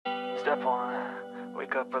Step one,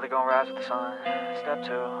 wake up early, gonna rise with the sun. Step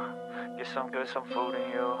two, get some good, some food in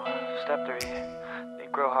you. Step three,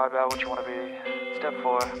 think real hard about what you wanna be. Step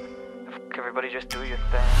four, everybody just do your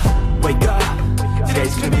thing. Wake up,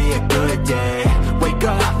 today's gonna be a good day. Wake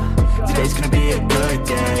up, today's gonna be a good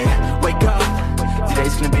day. Wake up,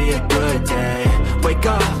 today's gonna be a good day. Wake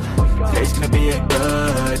up, today's gonna be a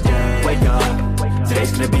good day. Wake up, today's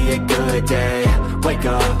gonna be a good day. Wake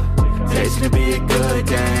up, today's gonna be a good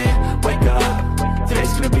day. Wake up,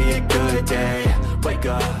 today's gonna be a good day. Wake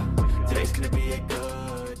up, today's gonna be a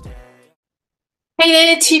good day. Hey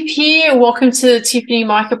there, Tip here. Welcome to the Tiffany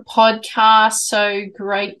Micah podcast. So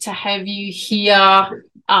great to have you here.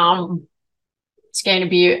 It's going to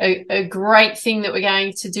be a great thing that we're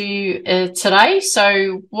going to do today.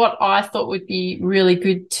 So what I thought would be really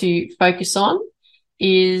good to focus on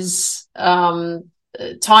is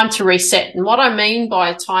time to reset. And what I mean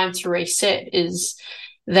by time to reset is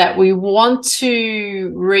that we want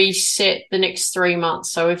to reset the next 3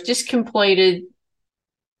 months. So we've just completed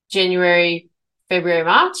January, February,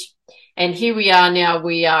 March, and here we are now.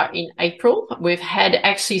 We are in April. We've had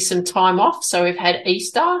actually some time off. So we've had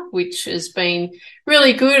Easter, which has been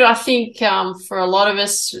really good. I think for a lot of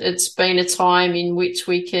us, it's been a time in which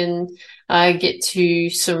we can get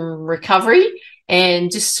to some recovery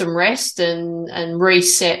and just some rest and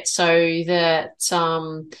reset so that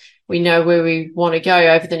we know where we want to go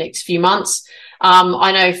over the next few months.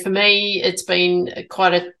 I know for me, it's been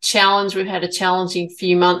quite a challenge. We've had a challenging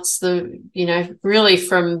few months, really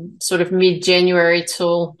from sort of mid-January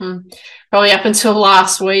till probably up until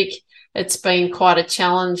last week. It's been quite a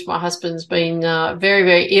challenge. My husband's been very,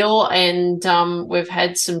 very ill, and we've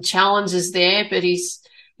had some challenges there, but he's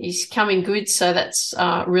coming good. So that's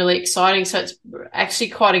really exciting. So it's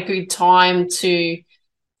actually quite a good time to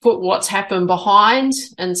put what's happened behind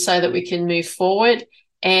and so that we can move forward.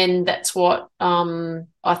 And that's what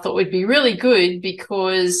I thought would be really good,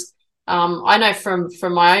 because I know from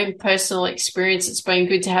my own personal experience, it's been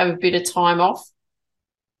good to have a bit of time off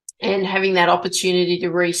and having that opportunity to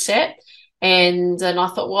reset. And I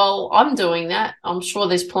thought, well, I'm doing that. I'm sure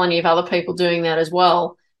there's plenty of other people doing that as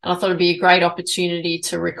well. And I thought it'd be a great opportunity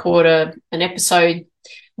to record an episode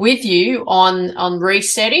with you on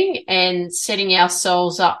resetting and setting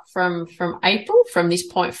ourselves up from April, from this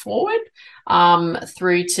point forward,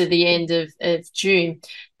 through to the end of June.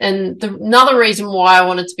 And another reason why I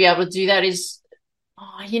wanted to be able to do that is,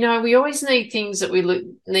 we always need things that we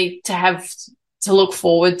need to have to look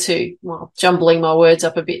forward to. Well, jumbling my words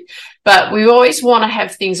up a bit, but we always want to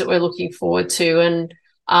have things that we're looking forward to. And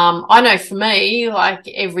I know for me, like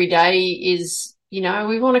every day is, we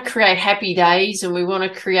want to create happy days, and we want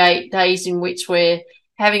to create days in which we're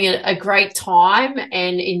having a great time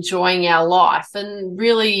and enjoying our life. And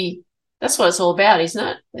really, that's what it's all about, isn't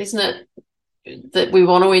it? Isn't it that we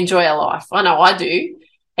want to enjoy our life? I know I do.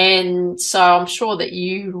 And so I'm sure that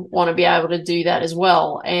you want to be able to do that as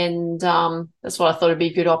well. And that's why I thought it'd be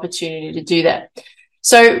a good opportunity to do that.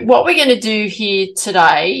 So what we're going to do here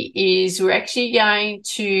today is we're actually going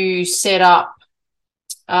to set up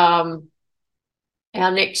our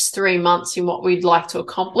next 3 months in what we'd like to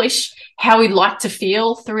accomplish, how we'd like to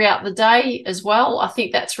feel throughout the day as well. I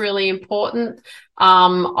think that's really important.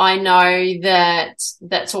 I know that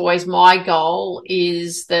that's always my goal,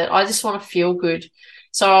 is that I just want to feel good.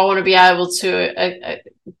 So I want to be able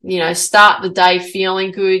to, start the day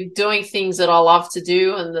feeling good, doing things that I love to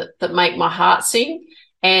do and that make my heart sing.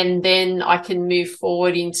 And then I can move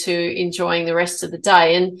forward into enjoying the rest of the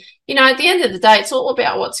day. And, at the end of the day, it's all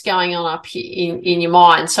about what's going on up here in your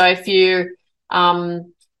mind. So if you're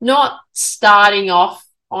not starting off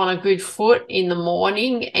on a good foot in the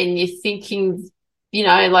morning and you're thinking,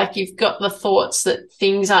 like you've got the thoughts that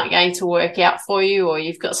things aren't going to work out for you, or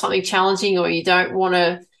you've got something challenging, or you don't want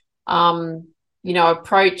to,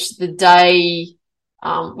 approach the day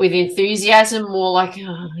with enthusiasm, more like,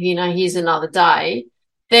 here's another day,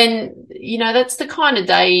 then, that's the kind of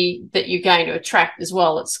day that you're going to attract as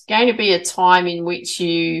well. It's going to be a time in which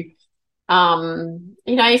you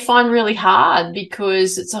find really hard,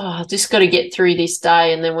 because it's, I've just got to get through this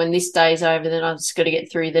day. And then when this day's over, then I've just got to get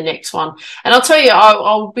through the next one. And I'll tell you,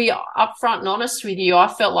 I'll be upfront and honest with you. I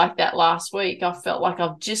felt like that last week. I felt like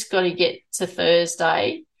I've just got to get to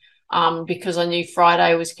Thursday, because I knew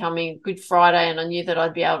Friday was coming, Good Friday, and I knew that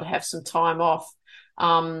I'd be able to have some time off.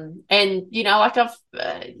 And,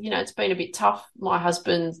 it's been a bit tough. My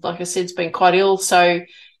husband, like I said, has been quite ill. So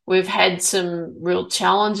we've had some real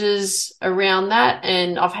challenges around that.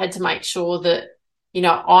 And I've had to make sure that,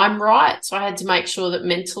 I'm right. So I had to make sure that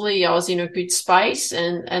mentally I was in a good space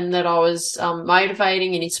and that I was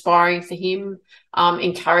motivating and inspiring for him,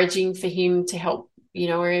 encouraging for him to help.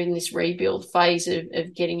 We're in this rebuild phase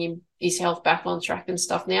of getting his health back on track and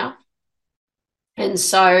stuff now. And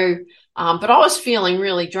so, but I was feeling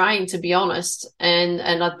really drained, to be honest, and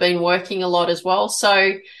I'd been working a lot as well.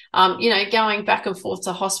 So, going back and forth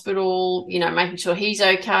to hospital, making sure he's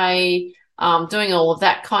okay, doing all of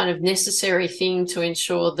that kind of necessary thing to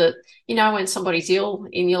ensure that, when somebody's ill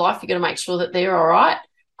in your life, you've got to make sure that they're all right.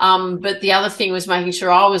 But the other thing was making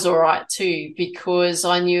sure I was all right too, because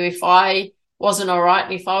I knew if I wasn't all right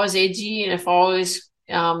and if I was edgy and if I was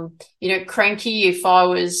cranky, if I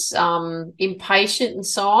was impatient and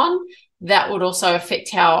so on, that would also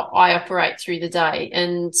affect how I operate through the day.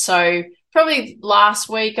 And so probably last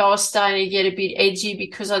week I was starting to get a bit edgy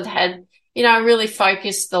because I'd had, really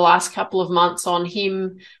focused the last couple of months on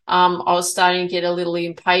him. I was starting to get a little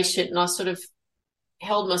impatient and I sort of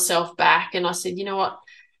held myself back and I said, you know what?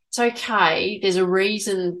 It's okay. There's a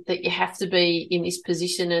reason that you have to be in this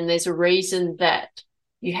position and there's a reason that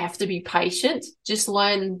you have to be patient. Just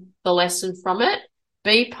learn the lesson from it.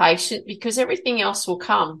 Be patient because everything else will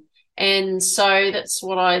come. And so that's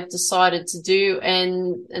what I decided to do.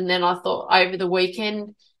 And then I thought over the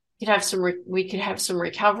weekend we could have some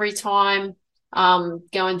recovery time, go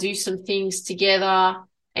and do some things together,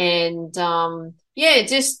 and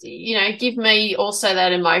just give me also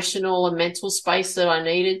that emotional and mental space that I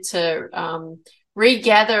needed to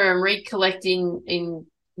regather and recollect in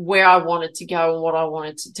where I wanted to go and what I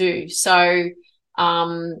wanted to do. So,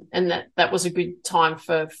 and that was a good time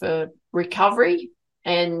for recovery.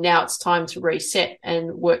 And now it's time to reset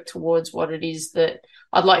and work towards what it is that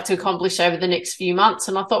I'd like to accomplish over the next few months.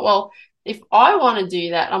 And I thought, well, if I want to do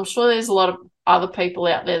that, I'm sure there's a lot of other people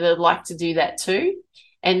out there that would like to do that too.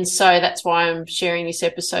 And so that's why I'm sharing this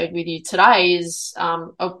episode with you today is,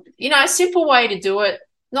 a simple way to do it.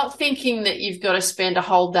 Not thinking that you've got to spend a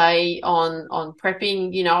whole day on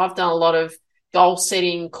prepping. I've done a lot of goal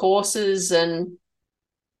setting courses and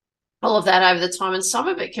all of that over the time, and some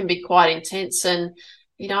of it can be quite intense. And,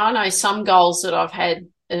 I know some goals that I've had,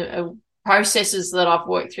 processes that I've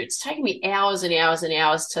worked through, it's taken me hours and hours and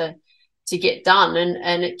hours to get done.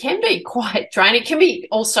 And it can be quite draining. It can be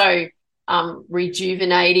also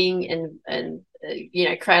rejuvenating and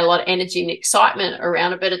create a lot of energy and excitement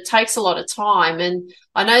around it, but it takes a lot of time. And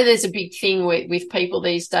I know there's a big thing with people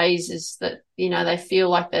these days is that, they feel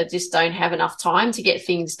like they just don't have enough time to get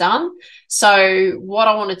things done. So what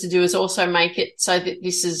I wanted to do is also make it so that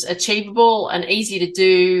this is achievable and easy to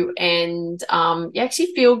do, and you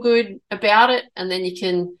actually feel good about it, and then you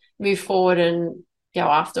can move forward and go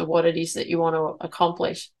after what it is that you want to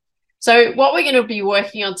accomplish. So what we're going to be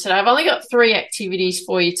working on today, I've only got 3 activities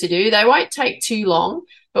for you to do. They won't take too long,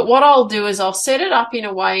 but what I'll do is I'll set it up in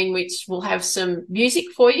a way in which we'll have some music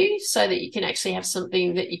for you so that you can actually have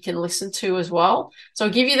something that you can listen to as well. So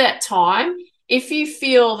I'll give you that time. If you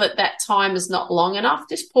feel that time is not long enough,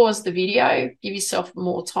 just pause the video, give yourself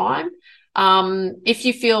more time. If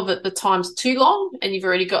you feel that the time's too long and you've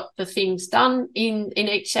already got the things done in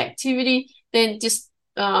each activity, then just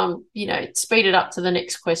speed it up to the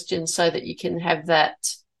next question so that you can have that,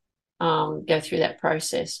 go through that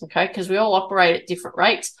process. Okay. Because we all operate at different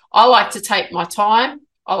rates. I like to take my time.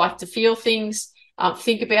 I like to feel things,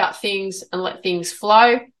 think about things and let things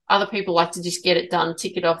flow. Other people like to just get it done,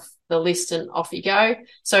 tick it off the list and off you go.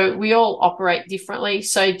 So we all operate differently.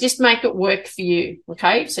 So just make it work for you.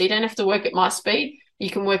 Okay. So you don't have to work at my speed. You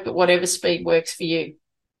can work at whatever speed works for you.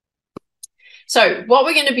 So what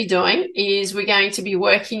we're going to be doing is we're going to be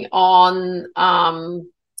working on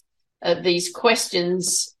these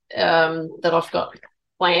questions that I've got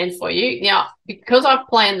planned for you. Now, because I've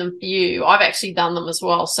planned them for you, I've actually done them as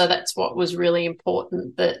well. So that's what was really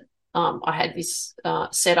important that I had this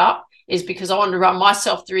set up, is because I wanted to run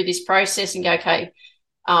myself through this process and go, okay,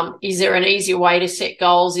 is there an easier way to set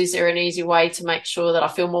goals? Is there an easier way to make sure that I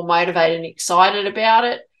feel more motivated and excited about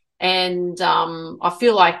it? And I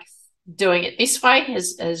feel like doing it this way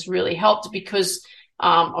has really helped, because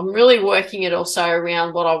I'm really working it also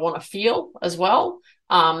around what I want to feel as well.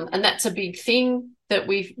 And that's a big thing that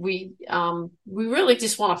we really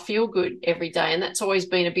just want to feel good every day. And that's always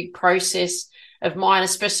been a big process of mine,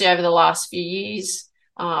 especially over the last few years.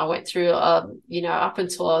 I went through, up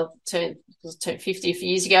until I turned 50 a few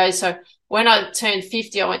years ago. So when I turned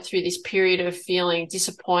 50, I went through this period of feeling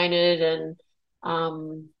disappointed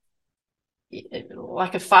and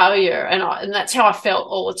like a failure. And that's how I felt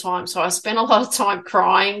all the time. So I spent a lot of time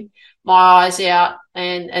crying my eyes out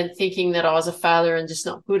and thinking that I was a failure and just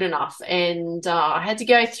not good enough. And I had to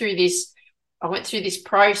go through this I went through this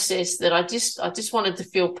process that I just wanted to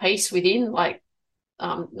feel peace within, like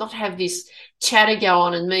not have this chatter go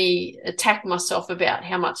on and me attack myself about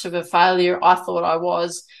how much of a failure I thought I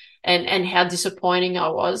was and how disappointing I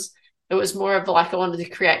was. It was more of like I wanted to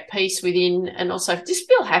create peace within and also just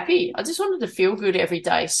feel happy. I just wanted to feel good every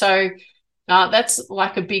day. So that's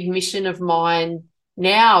like a big mission of mine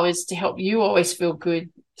now, is to help you always feel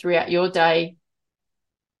good throughout your day.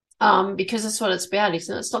 Because that's what it's about,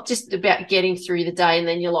 isn't it? It's not just about getting through the day and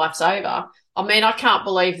then your life's over. I mean, I can't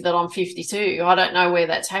believe that I'm 52. I don't know where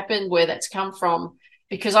that's happened, where that's come from,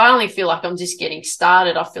 because I only feel like I'm just getting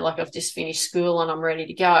started. I feel like I've just finished school and I'm ready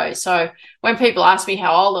to go. So when people ask me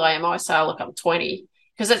how old I am, I say, oh, look, I'm 20,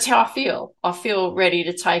 because that's how I feel. I feel ready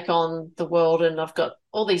to take on the world, and I've got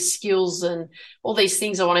all these skills and all these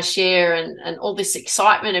things I want to share and all this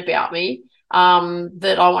excitement about me,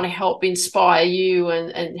 that I want to help inspire you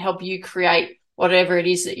and help you create whatever it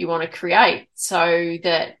is that you want to create, so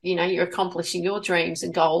that, you know, you're accomplishing your dreams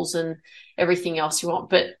and goals and everything else you want.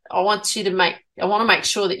 But I want to make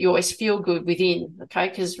sure that you always feel good within. Okay.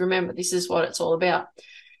 Because remember, this is what it's all about.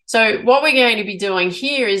 So what we're going to be doing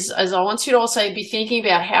here is I want you to also be thinking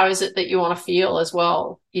about how is it that you want to feel as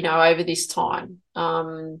well, you know, over this time.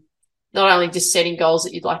 Not only just setting goals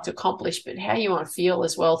that you'd like to accomplish, but how you want to feel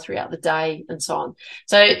as well throughout the day and so on.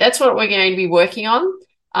 So that's what we're going to be working on.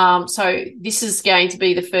 So this is going to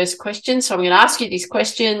be the first question. So I'm going to ask you this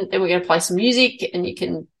question, then we're going to play some music and you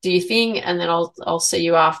can do your thing, and then I'll see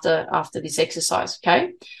you after this exercise.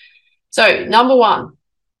 Okay. So number one,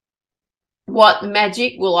 what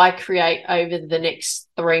magic will I create over the next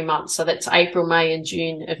 3 months? So that's April, May, and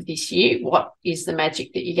June of this year. What is the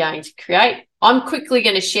magic that you're going to create? I'm quickly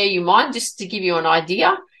going to share you mine just to give you an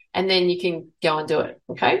idea, and then you can go and do it.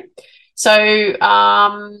 Okay. So,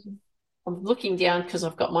 I'm looking down because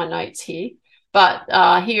I've got my notes here, but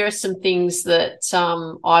here are some things that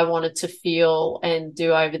I wanted to feel and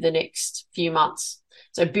do over the next few months.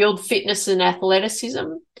 So build fitness and athleticism,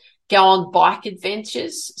 go on bike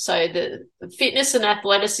adventures. So the fitness and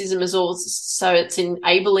athleticism is all, so it's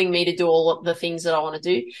enabling me to do all of the things that I want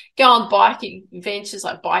to do. Go on bike adventures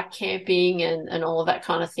like bike camping and all of that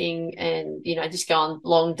kind of thing, and, you know, just go on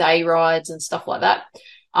long day rides and stuff like that.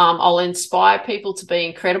 I'll inspire people to be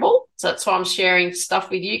incredible. So that's why I'm sharing stuff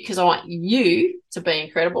with you, because I want you to be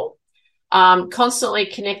incredible. Constantly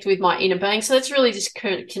connect with my inner being. So that's really just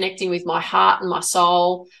connecting with my heart and my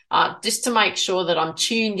soul, just to make sure that I'm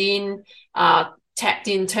tuned in, tapped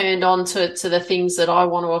in, turned on to the things that I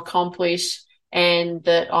want to accomplish, and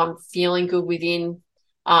that I'm feeling good within.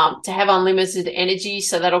 To have unlimited energy.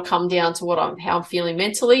 So that'll come down to how I'm feeling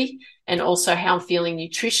mentally, and also how I'm feeling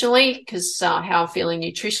nutritionally, because how I'm feeling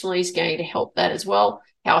nutritionally is going to help that as well,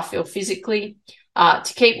 how I feel physically.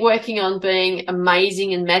 To keep working on being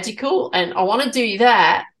amazing and magical. And I want to do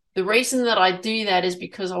that. The reason that I do that is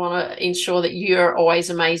because I want to ensure that you're always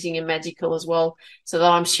amazing and magical as well, so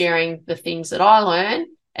that I'm sharing the things that I learn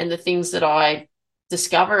and the things that I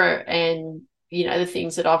discover, and, you know, the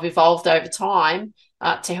things that I've evolved over time,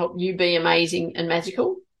 to help you be amazing and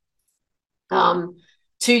magical.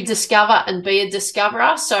 To discover and be a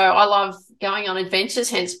discoverer. So I love going on adventures,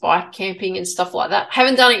 hence bike camping and stuff like that.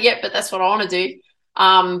 Haven't done it yet, but that's what I want to do.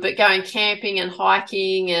 But going camping and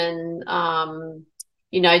hiking and,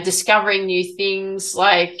 you know, discovering new things.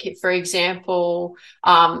 Like, for example,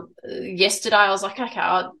 yesterday I was like, okay,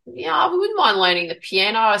 I wouldn't mind learning the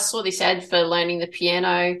piano. I saw this ad for learning the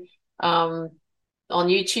piano on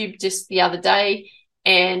YouTube just the other day.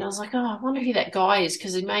 And I was like, oh, I wonder who that guy is,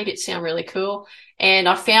 because he made it sound really cool. And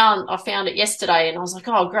I found it yesterday, and I was like,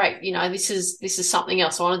 oh, great. You know, this is something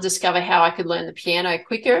else. I want to discover how I could learn the piano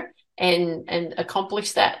quicker and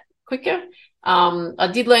accomplish that quicker. I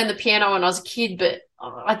did learn the piano when I was a kid, but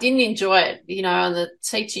I didn't enjoy it, you know, and the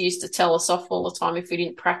teacher used to tell us off all the time if we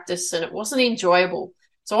didn't practice, and it wasn't enjoyable.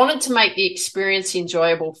 So I wanted to make the experience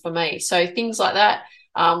enjoyable for me. So things like that.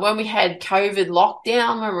 When we had COVID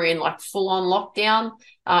lockdown, when we were in like full on lockdown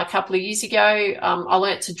a couple of years ago, I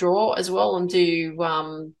learnt to draw as well and do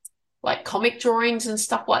like comic drawings and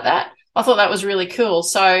stuff like that. I thought that was really cool.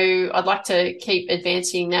 So I'd like to keep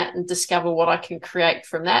advancing that and discover what I can create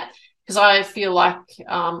from that, because I feel like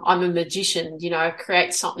I'm a magician, you know,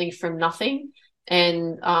 create something from nothing.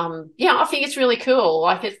 And I think it's really cool.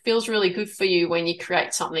 Like, it feels really good for you when you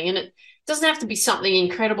create something, and it doesn't have to be something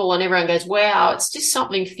incredible and everyone goes, wow. It's just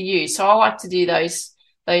something for you. So I like to do those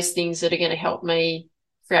things that are going to help me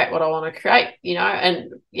create what I want to create, you know.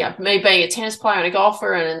 And yeah, me being a tennis player and a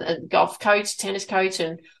golfer and a golf coach, tennis coach,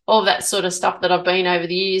 and all of that sort of stuff that I've been over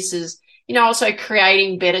the years is, you know, also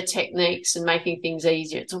creating better techniques and making things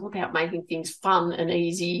easier. It's all about making things fun and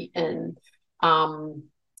easy and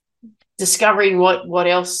discovering what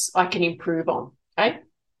else I can improve on. Okay.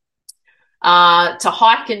 To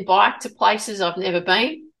hike and bike to places I've never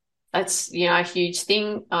been. That's, a huge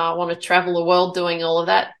thing. I want to travel the world doing all of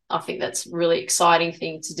that. I think that's a really exciting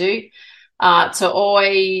thing to do. To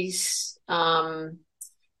always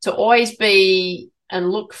be and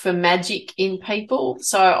look for magic in people.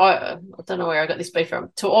 So I don't know where I got this beat from.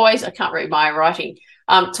 I can't read my writing.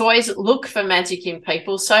 To always look for magic in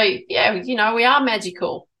people. So yeah, we are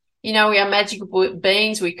magical. We are magical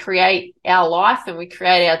beings. We create our life and we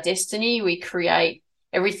create our destiny. We create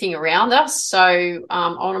everything around us. So I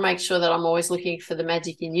want to make sure that I'm always looking for the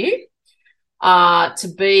magic in you.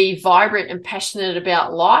 To be vibrant and passionate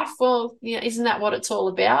about life. Well, isn't that what it's all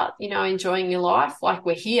about? Enjoying your life. Like,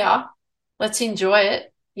 we're here. Let's enjoy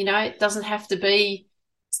it. It doesn't have to be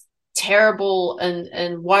terrible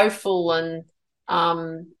and woeful and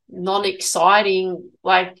non-exciting.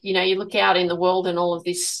 Like, you look out in the world and all of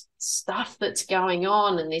this stuff that's going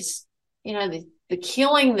on and this, the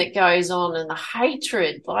killing that goes on and the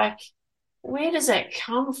hatred. Like, where does that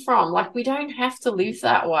come from? Like, we don't have to live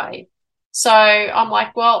that way. So I'm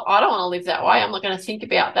like, well, I don't want to live that way. I'm not going to think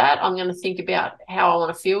about that. I'm going to think about how I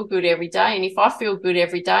want to feel good every day. And if I feel good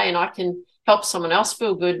every day and I can help someone else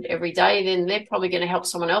feel good every day, then they're probably going to help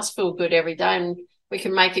someone else feel good every day. And we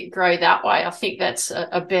can make it grow that way. I think that's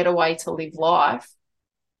a better way to live life.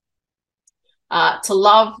 To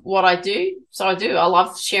love what I do. So I do. I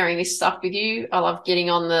love sharing this stuff with you. I love getting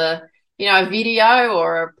on a video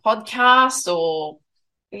or a podcast or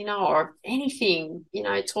anything,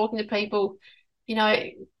 talking to people,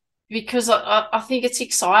 because I think it's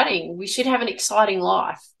exciting. We should have an exciting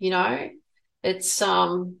life, It's,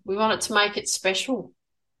 we want it to make it special.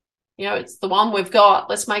 It's the one we've got.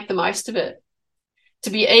 Let's make the most of it. To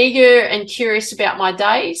be eager and curious about my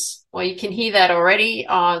days. Well, you can hear that already.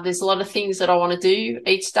 There's a lot of things that I want to do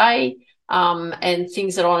each day, and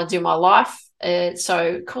things that I want to do in my life.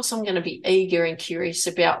 So of course I'm going to be eager and curious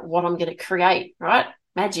about what I'm going to create, right?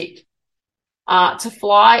 Magic. To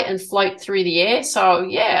fly and float through the air. So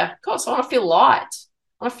yeah, of course I want to feel light.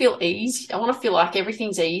 I want to feel easy. I want to feel like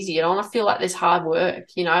everything's easy. I don't want to feel like there's hard work.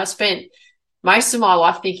 I spent most of my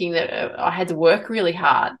life thinking that I had to work really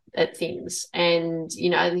hard at things. And,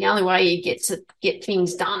 the only way you get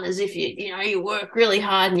things done is if you work really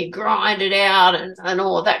hard and you grind it out and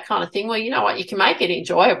all of that kind of thing. Well, you know what? You can make it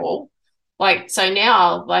enjoyable. Like, so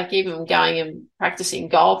now, like, even going and practicing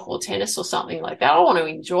golf or tennis or something like that, I want to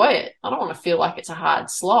enjoy it. I don't want to feel like it's a hard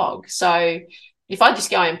slog. So if I just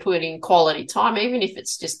go and put in quality time, even if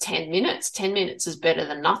it's just 10 minutes is better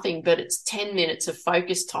than nothing, but it's 10 minutes of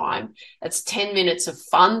focus time. It's 10 minutes of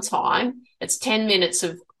fun time. It's 10 minutes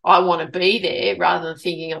of I want to be there rather than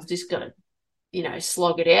thinking I've just got to,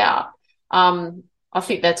 slog it out. I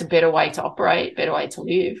think that's a better way to operate, better way to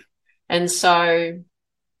live. And so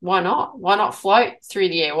why not? Why not float through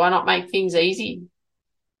the air? Why not make things easy?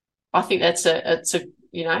 I think that's a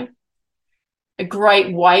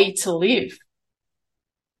great way to live.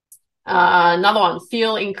 Another one,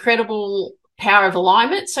 feel incredible power of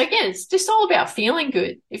alignment. So again, it's just all about feeling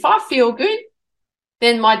good. If I feel good,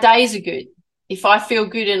 then my days are good. If I feel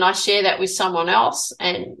good and I share that with someone else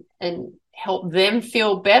and help them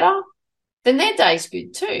feel better, then their day's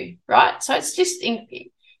good too, right? So it's just,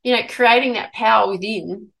 creating that power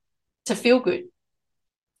within to feel good.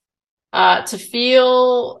 To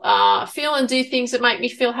feel and do things that make me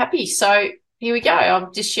feel happy. So here we go.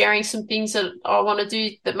 I'm just sharing some things that I want to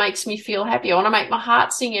do that makes me feel happy. I want to make my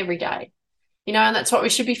heart sing every day, and that's what we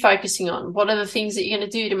should be focusing on. What are the things that you're going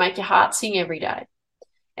to do to make your heart sing every day?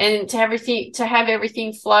 And to have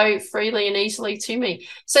everything flow freely and easily to me.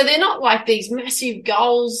 So they're not like these massive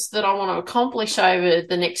goals that I want to accomplish over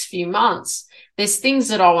the next few months. There's things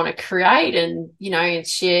that I want to create and, and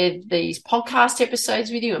share these podcast episodes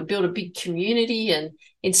with you and build a big community and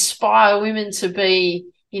inspire women to be,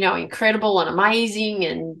 incredible and amazing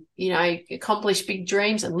and, accomplish big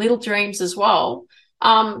dreams and little dreams as well.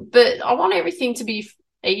 But I want everything to be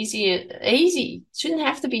easy. It shouldn't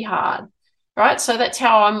have to be hard, right? So that's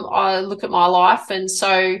how I look at my life. And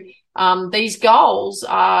so these goals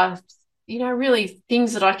are, really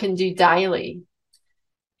things that I can do daily.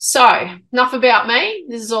 So enough about me.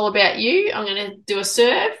 This is all about you. I'm going to do a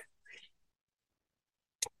serve.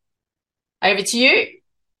 Over to you.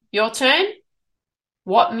 Your turn.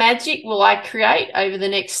 What magic will I create over the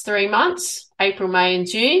next 3 months? April, May, and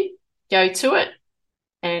June. Go to it.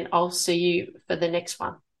 And I'll see you for the next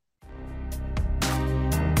one.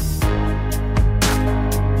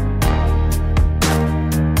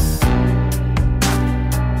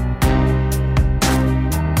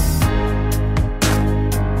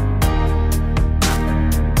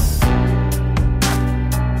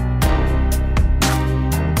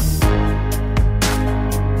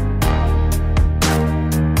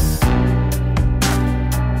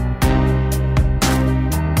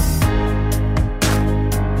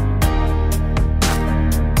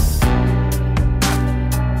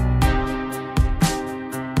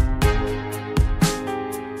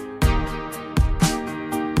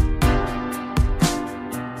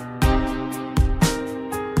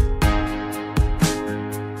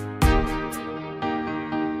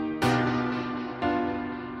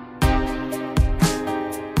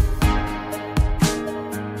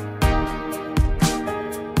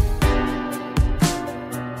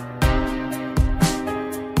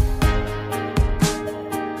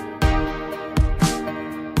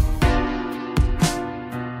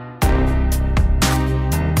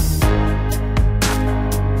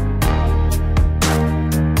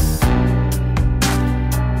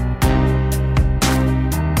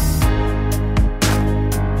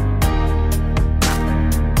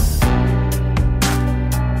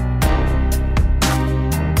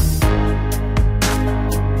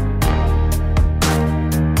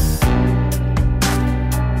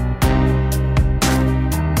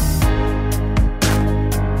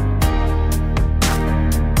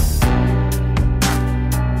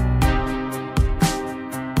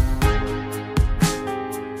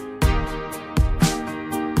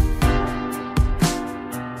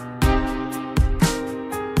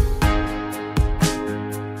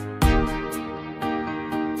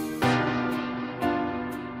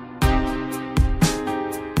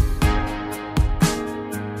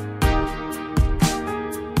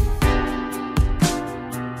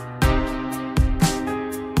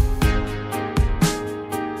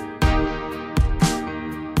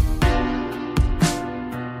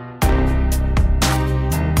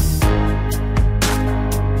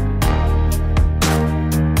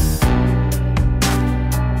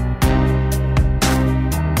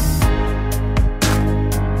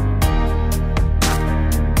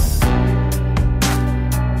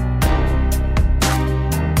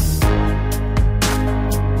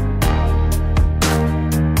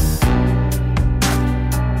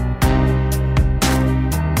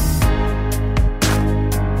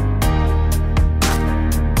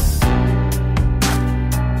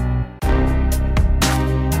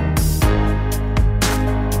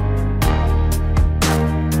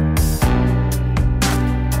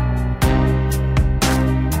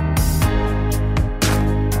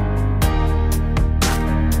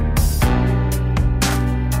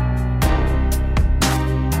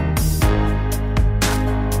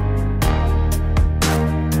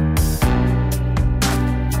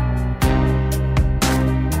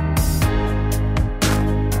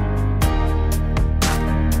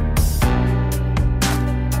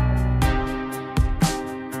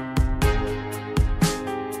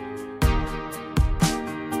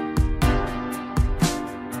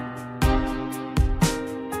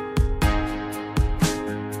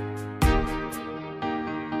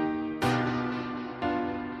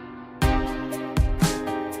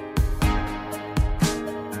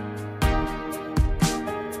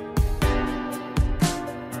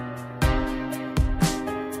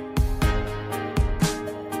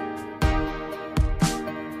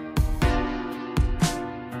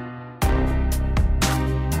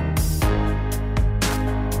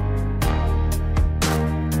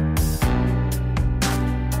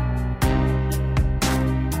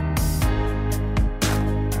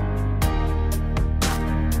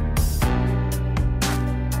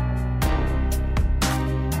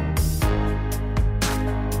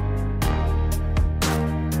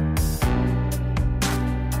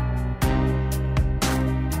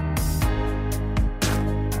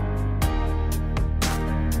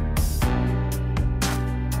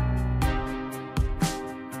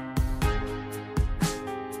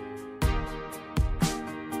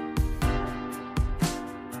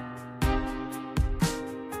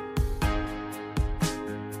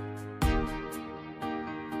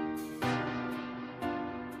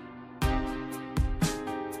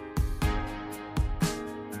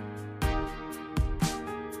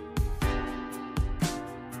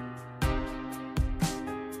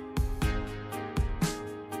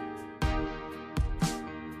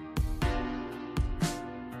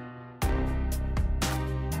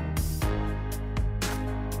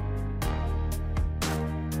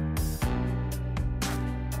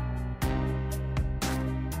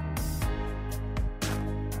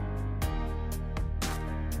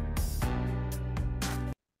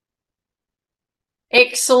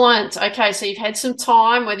 Excellent. Okay, so you've had some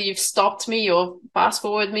time, whether you've stopped me or fast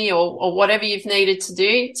forward me or whatever you've needed to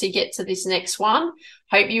do to get to this next one.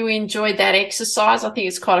 Hope you enjoyed that exercise. I think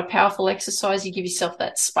it's quite a powerful exercise. You give yourself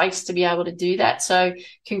that space to be able to do that. So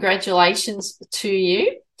congratulations to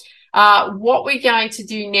you. What we're going to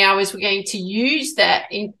do now is we're going to use that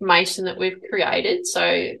information that we've created.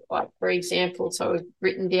 So like, for example, so we've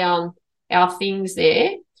written down our things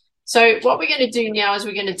there. So what we're going to do now is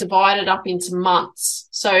we're going to divide it up into months.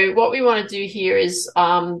 So what we want to do here is,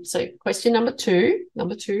 so question number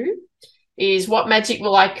two is what magic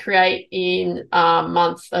will I create in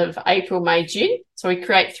month of April, May, June? So we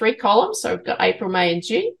create 3 columns. So we've got April, May, and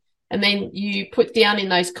June. And then you put down in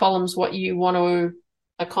those columns what you want to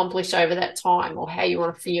accomplish over that time or how you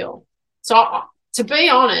want to feel. So to be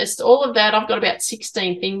honest, all of that, I've got about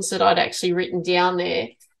 16 things that I'd actually written down there.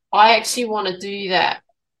 I actually want to do that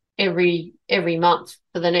every month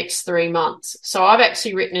for the next 3 months. So I've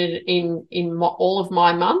actually written it in all of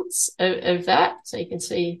my months of that. So you can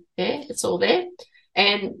see there, it's all there.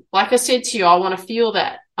 And like I said to you, I want to feel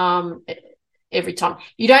that every time.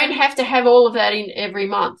 You don't have to have all of that in every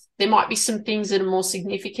month. There might be some things that are more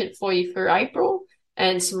significant for you for April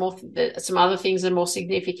and some other things that are more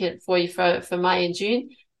significant for you for May and June.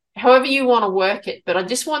 However you want to work it. But I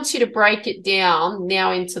just want you to break it down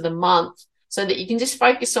now into the month, so that you can just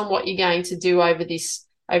focus on what you're going to do over these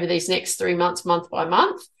next 3 months, month by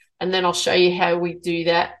month. And then I'll show you how we do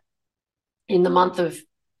that in the month of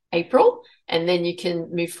April. And then you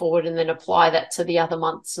can move forward and then apply that to the other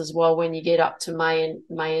months as well when you get up to May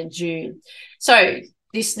and June. So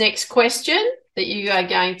this next question that you are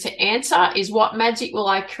going to answer is, what magic will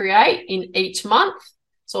I create in each month?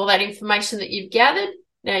 So all that information that you've gathered,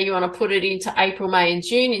 now you want to put it into April, May, and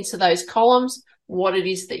June, into those columns, what it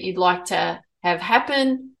is that you'd like to have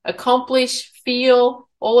happen, accomplish, feel,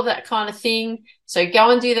 all of that kind of thing. So go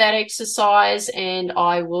and do that exercise, and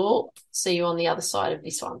I will see you on the other side of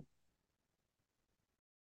this one.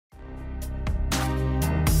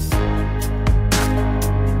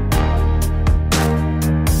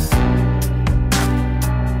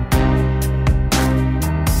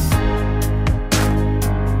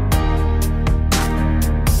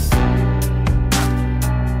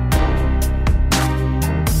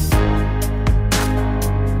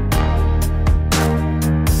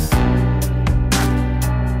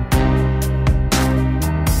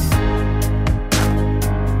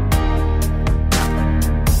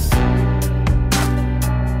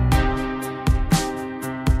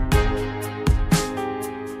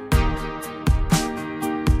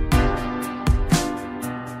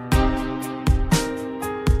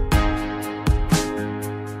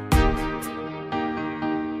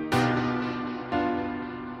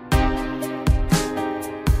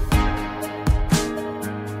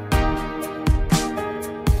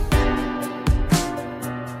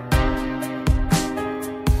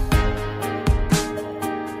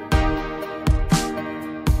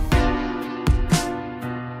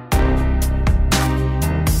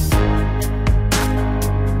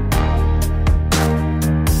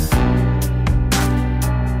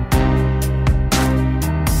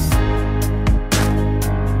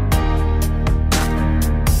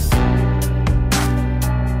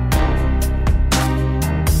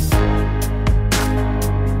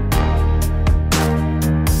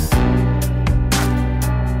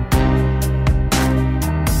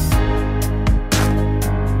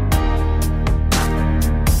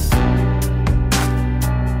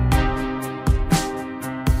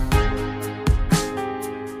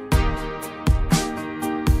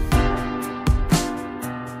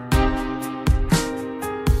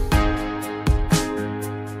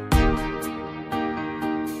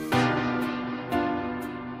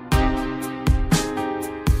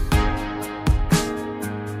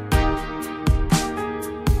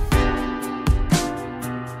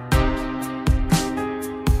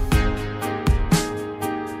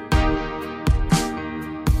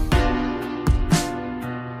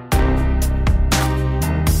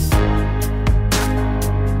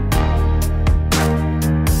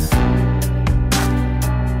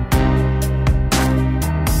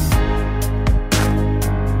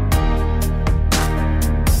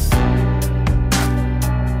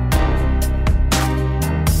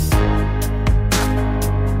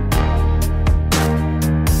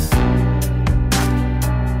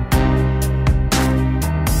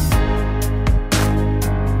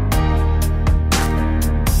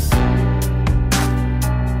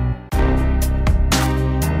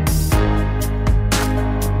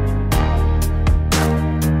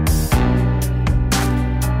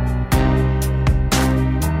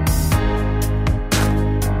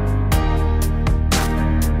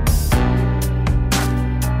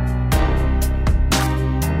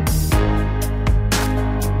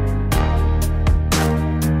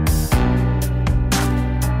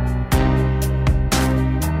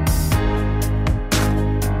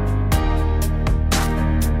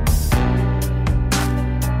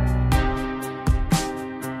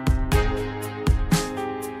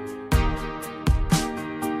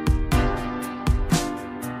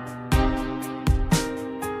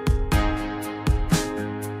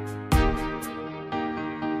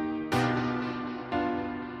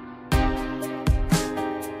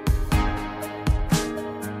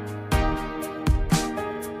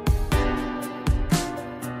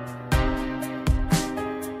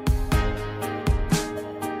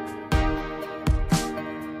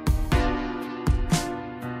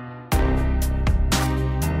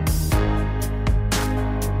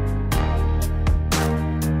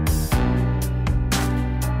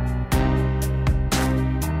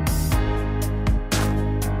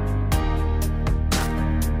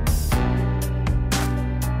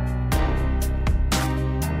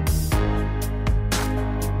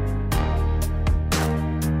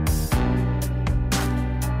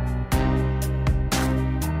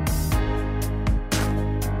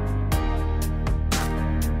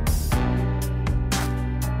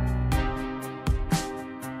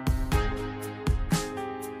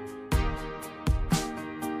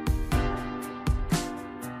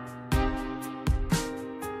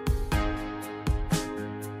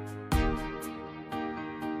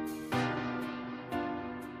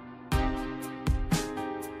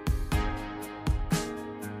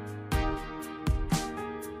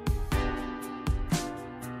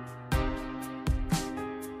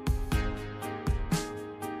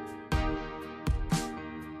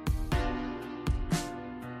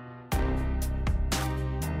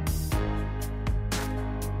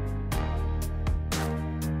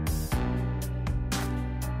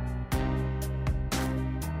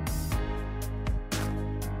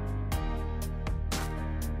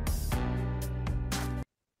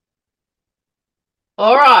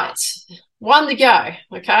 All right, one to go.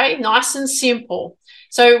 Okay, nice and simple.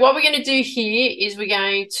 So what we're going to do here is we're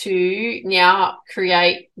going to now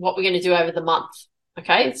create what we're going to do over the month.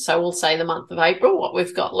 Okay, so we'll say the month of April, what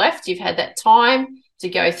we've got left. You've had that time to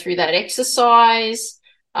go through that exercise.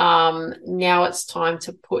 Now it's time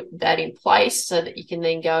to put that in place so that you can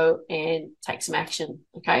then go and take some action.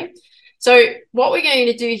 Okay, so what we're going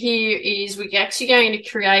to do here is we're actually going to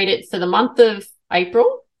create it for the month of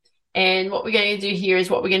April. And what we're going to do here is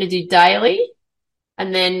what we're going to do daily,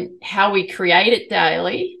 and then how we create it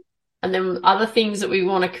daily, and then other things that we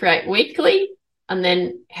want to create weekly, and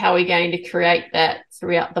then how we're going to create that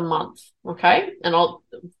throughout the month. Okay, and I'll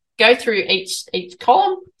go through each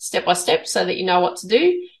column step by step so that you know what to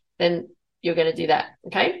do. Then you're going to do that.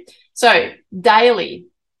 Okay, so daily,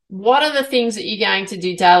 what are the things that you're going to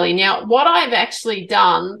do daily? Now, what I've actually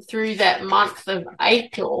done through that month of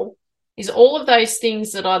April is all of those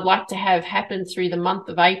things that I'd like to have happen through the month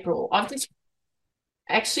of April. I've just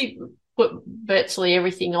actually put virtually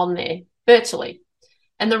everything on there, virtually.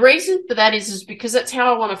 And the reason for that is because that's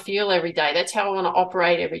how I want to feel every day. That's how I want to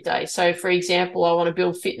operate every day. So, for example, I want to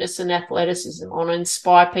build fitness and athleticism. I want to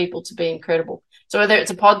inspire people to be incredible. So whether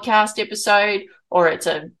it's a podcast episode or it's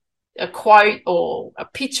a quote or a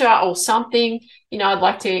picture or something, you know, I'd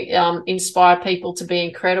like to inspire people to be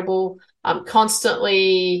incredible,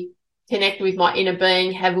 constantly connect with my inner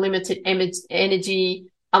being, have unlimited energy,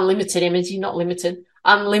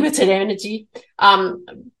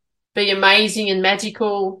 be amazing and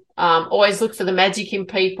magical, always look for the magic in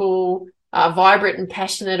people, vibrant and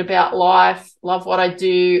passionate about life, love what I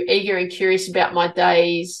do, eager and curious about my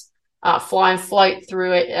days, fly and float through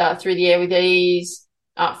the air with ease,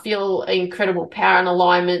 feel incredible power and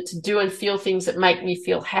alignment, to do and feel things that make me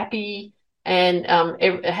feel happy, and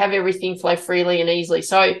have everything flow freely and easily.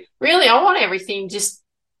 So really, I want everything just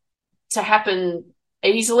to happen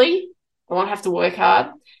easily. I won't have to work hard.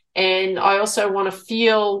 And I also want to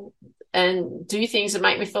feel and do things that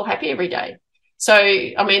make me feel happy every day. So,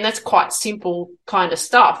 I mean, that's quite simple kind of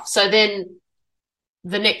stuff. So then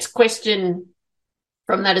the next question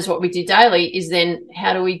from that is what we do daily is then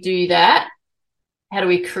how do we do that? How do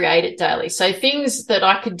we create it daily? So things that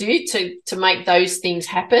I could do to make those things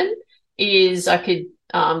happen is I could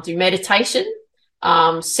do meditation,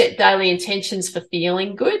 set daily intentions for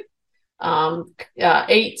feeling good,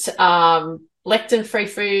 eat lectin-free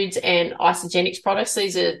foods and isogenics products.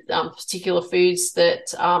 These are particular foods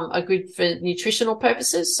that are good for nutritional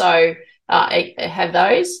purposes. So have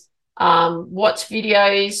those. Watch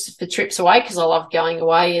videos for trips away because I love going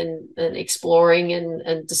away and exploring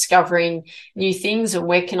and discovering new things and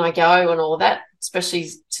where can I go and all of that, especially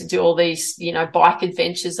to do all these, you know, bike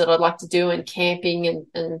adventures that I'd like to do and camping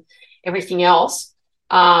and everything else.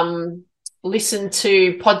 Listen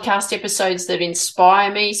to podcast episodes that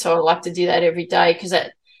inspire me. So I like to do that every day because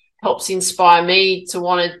that helps inspire me to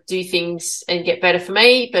want to do things and get better for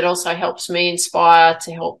me, but also helps me inspire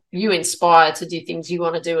to help you inspire to do things you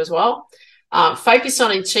want to do as well. Focus on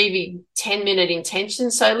achieving 10-minute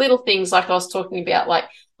intentions. So little things like I was talking about, like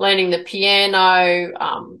learning the piano,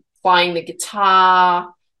 playing the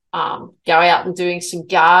guitar, go out and doing some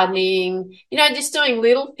gardening, you know, just doing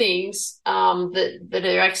little things that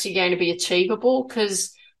are actually going to be achievable,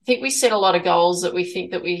 because I think we set a lot of goals that we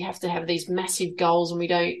think that we have to have these massive goals and we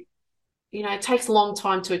don't, you know, it takes a long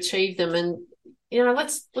time to achieve them. And, you know,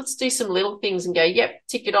 let's do some little things and go, yep,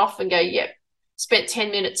 tick it off and go, yep, spent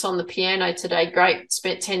 10 minutes on the piano today. Great.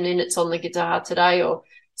 Spent 10 minutes on the guitar today, or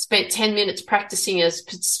spent 10 minutes practicing a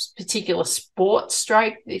particular sport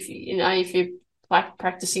stroke. If you're like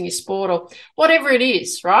practicing your sport or whatever it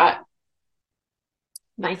is, right?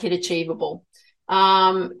 Make it achievable.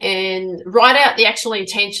 And write out the actual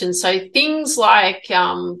intention. So things like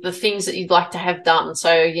the things that you'd like to have done.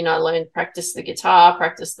 So, you know, practice the guitar,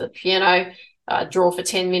 practice the piano, draw for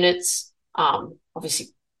 10 minutes, obviously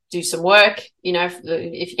do some work, you know,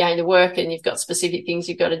 if you're going to work and you've got specific things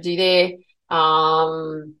you've got to do there,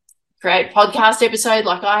 create a podcast episode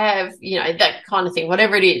like I have, you know, that kind of thing,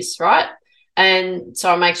 whatever it is, right? And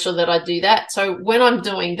so I make sure that I do that. So when I'm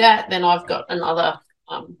doing that, then I've got another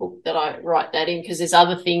book that I write that in, because there's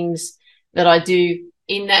other things that I do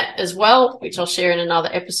in that as well, which I'll share in another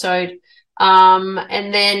episode.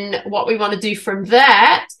 And then what we want to do from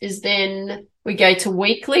that is then we go to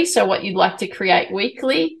weekly. So what you'd like to create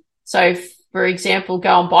weekly. So for example, go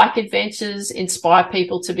on bike adventures, inspire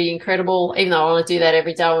people to be incredible. Even though I want to do that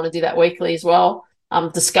every day, I want to do that weekly as well.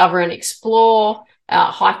 Discover and explore.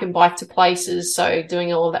 Hike and bike to places, so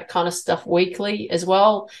doing all of that kind of stuff weekly as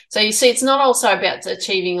well. So you see, it's not also about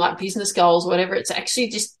achieving like business goals, whatever. It's actually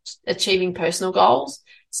just achieving personal goals.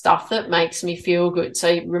 stuff that makes me feel good.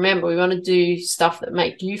 So remember, we want to do stuff that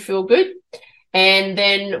make you feel good. And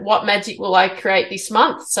then what magic will I create this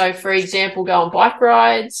month? So for example, go on bike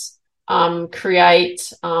rides,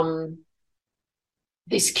 create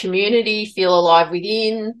this community, feel alive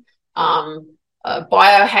within,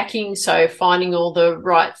 biohacking, so finding all the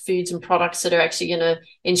right foods and products that are actually going to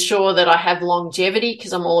ensure that I have longevity,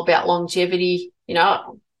 because I'm all about longevity. You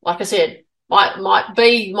know, like I said, might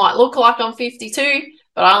look like I'm 52,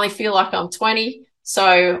 but I only feel like I'm 20.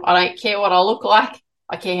 So I don't care what I look like.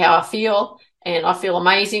 I care how I feel, and I feel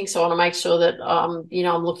amazing. So I want to make sure that, you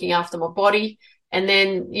know, I'm looking after my body. And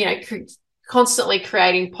then, you know, constantly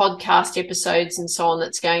creating podcast episodes and so on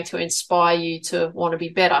that's going to inspire you to want to be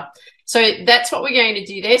better. So that's what we're going to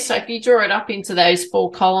do there. So if you draw it up into those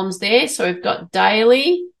 4 columns there, so we've got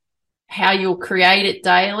daily, how you'll create it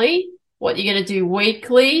daily, what you're going to do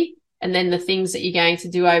weekly, and then the things that you're going to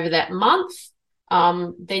do over that month,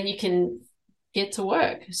 then you can get to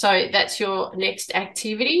work. So that's your next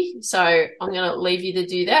activity. So I'm going to leave you to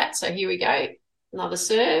do that. So here we go. Another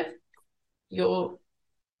serve. You're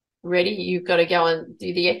ready. You've got to go and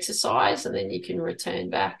do the exercise, and then you can return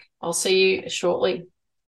back. I'll see you shortly.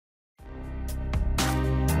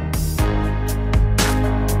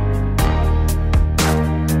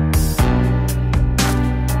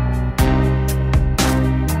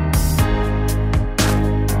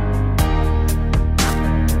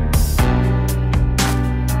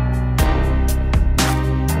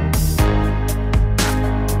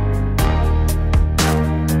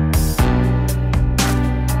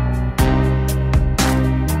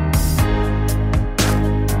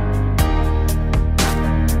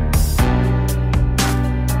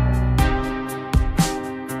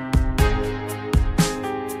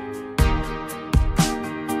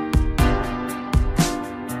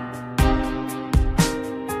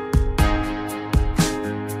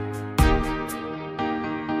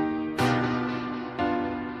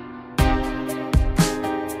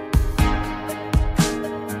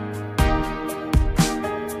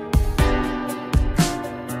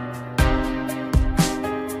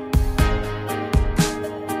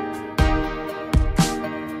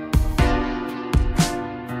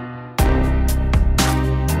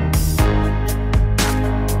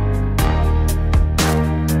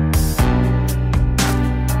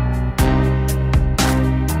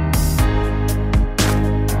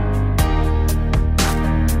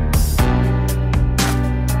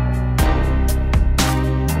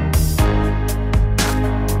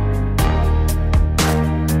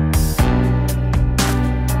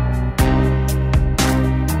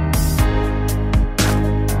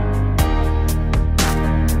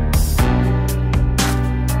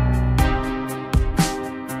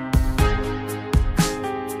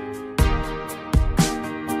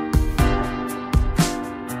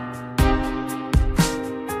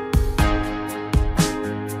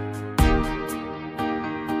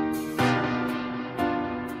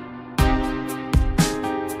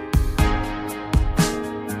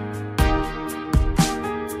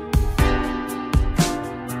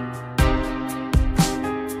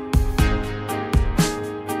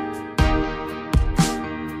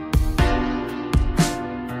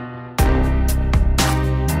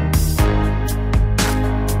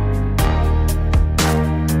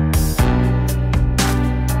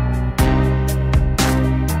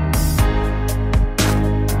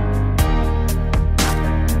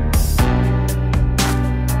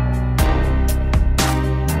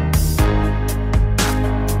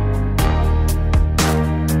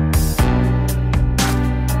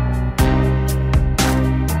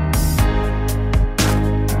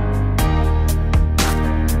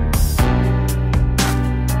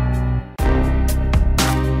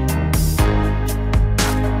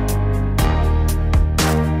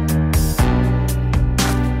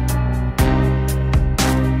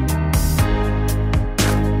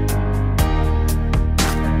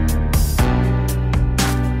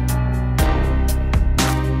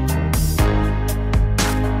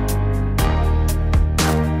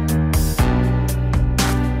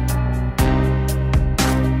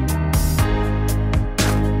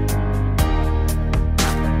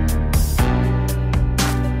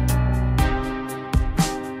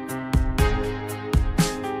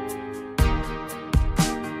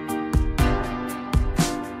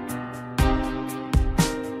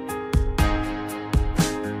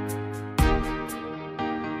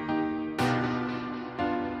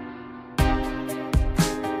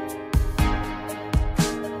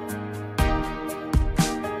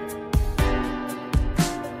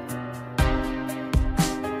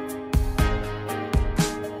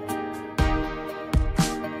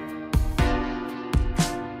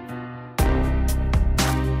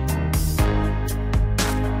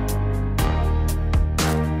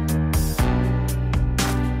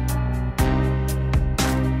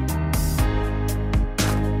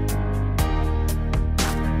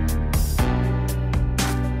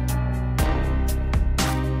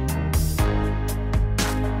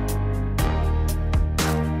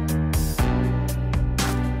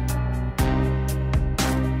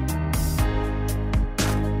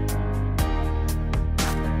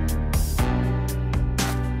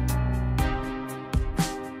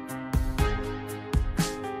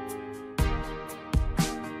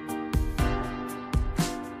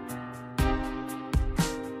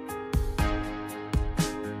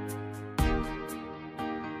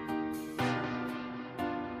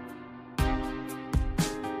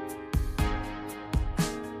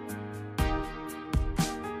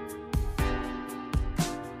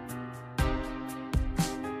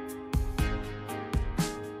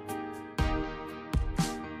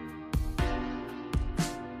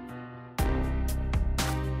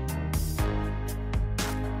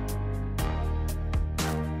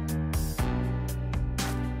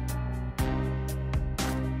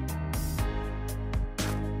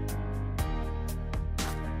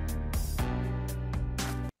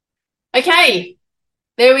 Okay,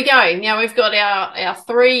 there we go. Now we've got our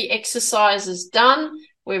 3 exercises done.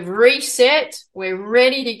 We've reset. We're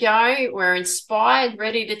ready to go. We're inspired,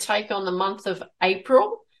 ready to take on the month of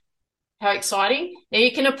April. How exciting. Now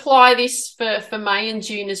you can apply this for May and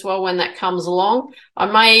June as well when that comes along. I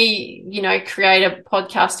may, create a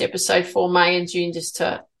podcast episode for May and June just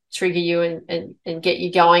to trigger you and get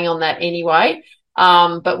you going on that anyway.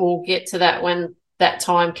 But we'll get to that when that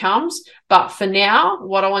time comes. But for now,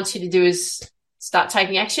 what I want you to do is start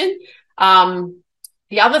taking action.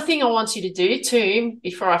 The other thing I want you to do too,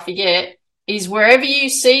 before I forget, is wherever you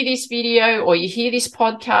see this video or you hear this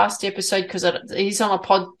podcast episode, because it is on a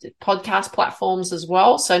podcast platforms as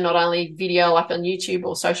well. So not only video like on YouTube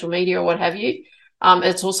or social media or what have you,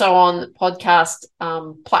 it's also on podcast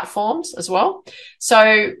platforms as well.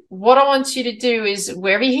 So what I want you to do is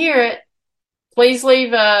wherever you hear it, please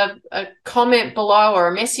leave a comment below or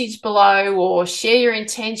a message below, or share your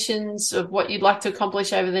intentions of what you'd like to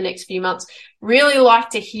accomplish over the next few months. Really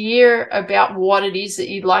like to hear about what it is that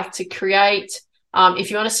you'd like to create. If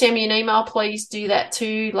you want to send me an email, please do that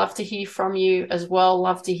too. Love to hear from you as well.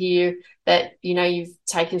 Love to hear that, you've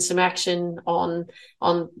taken some action on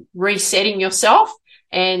resetting yourself,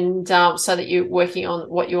 and so that you're working on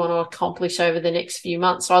what you want to accomplish over the next few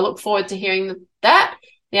months. So I look forward to hearing that.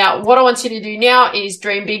 Now, what I want you to do now is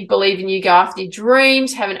dream big, believe in you, go after your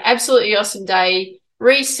dreams, have an absolutely awesome day,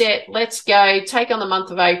 reset, let's go, take on the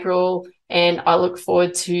month of April, and I look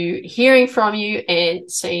forward to hearing from you and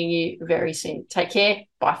seeing you very soon. Take care.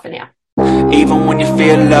 Bye for now. Even when you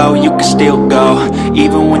feel low, you can still go.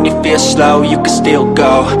 Even when you feel slow, you can still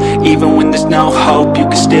go. Even when there's no hope, you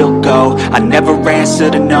can still go. I never answer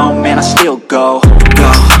to no, man, I still go.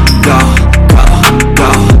 Go, go, go,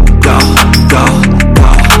 go, go, go.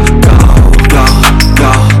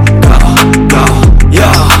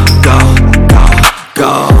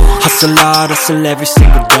 Hustle hard, hustle every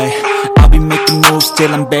single day. I'll be making moves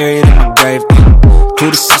till I'm buried in my grave. To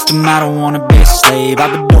the system, I don't wanna be a slave. I've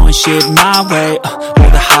been doing shit my way, or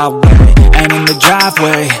the highway. And in the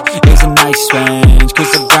driveway is a nice range, cause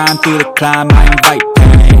I grind through the climb, I invite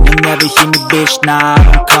pain. You'll never hear me, bitch, nah, I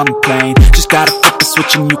don't complain. Just gotta flip the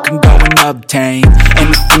switch and you can go and obtain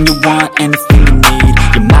anything you want, anything you need.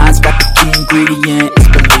 Your mind's got the key ingredient, it's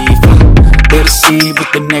belief. They'll deceive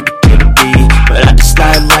with the negativity, but I just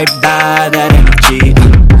slide right by that energy.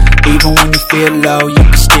 Even when you feel low, you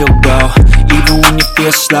can still go. Even when you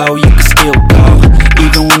feel slow, you can still go.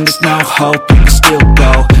 Even when there's no hope, you can still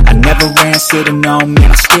go. I never answer to no,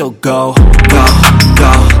 man, I still go. Go,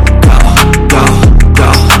 go, go, go,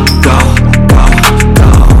 go, go, go,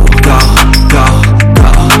 go, go, go,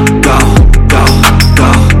 go, go, go, go, go,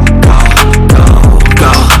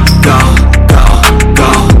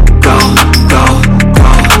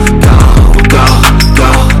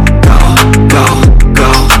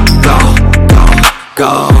 go,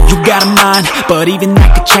 go. You got a mind, but even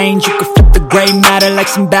that could change. You could flip the gray matter like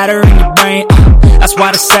some batter in your brain. That's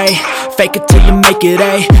why they say, fake it till you make it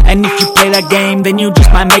A. And if you play that game, then you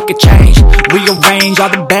just might make a change. Rearrange all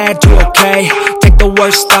the bad to okay. Take the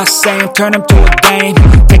worst thoughts saying, turn them to a game.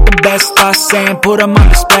 Take the best thoughts saying, put them on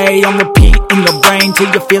display. On repeat in your brain till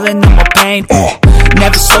you're feeling no more pain.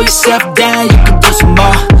 Never slow yourself down, you can do some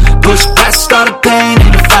more. Push past all the pain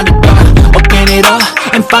and you find a door. Open it up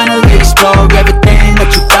and finally explore everything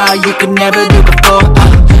that you thought you could never do before.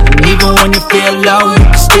 And even when you feel low, you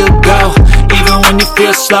can still go. Even when you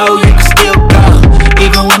feel slow, you can still go.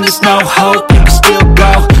 Even when there's no hope, you can still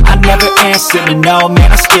go. I never answer to no,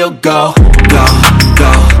 man, I still go. Go,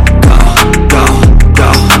 go.